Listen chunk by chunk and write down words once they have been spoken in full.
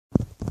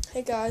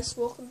Hey guys,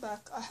 welcome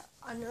back.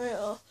 I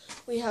know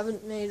we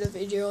haven't made a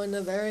video in a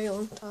very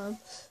long time,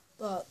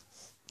 but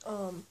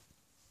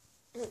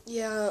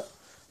yeah,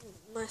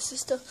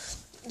 this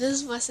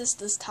is my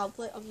sister's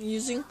tablet I'm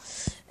using,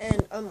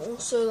 and I'm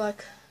also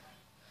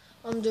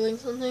I'm doing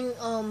something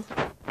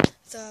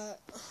that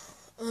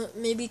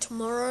maybe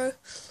tomorrow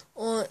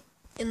or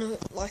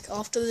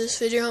after this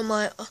video I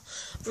might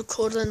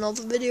record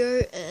another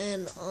video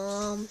and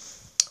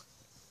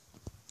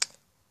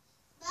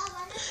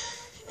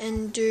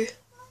do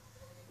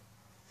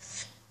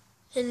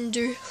a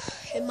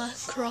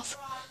Minecraft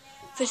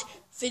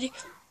video.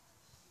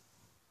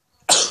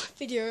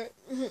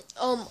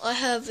 I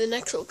have an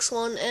Xbox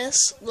One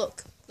S.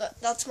 Look,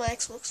 that's my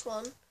Xbox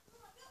One.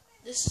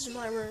 This is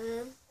my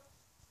room.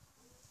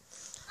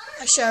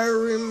 I share a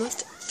room with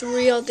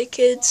 3 other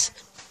kids.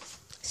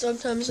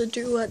 Sometimes I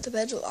do wet the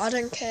bed. I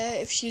don't care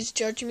if she's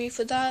judging me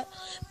for that.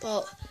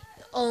 But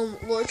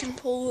Logan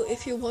Paul,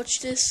 if you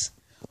watch this,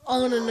 I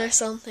want to know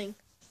something.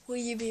 Will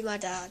you be my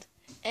dad?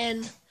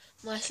 And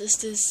my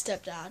sister's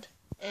stepdad.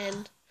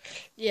 And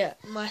yeah,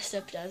 my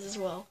stepdad as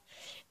well.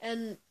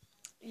 And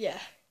yeah.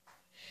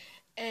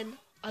 And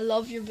I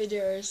love your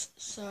videos,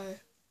 so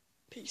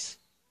peace.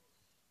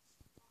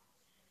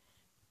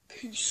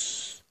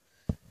 Peace.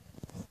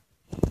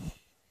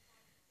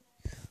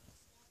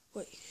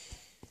 Wait.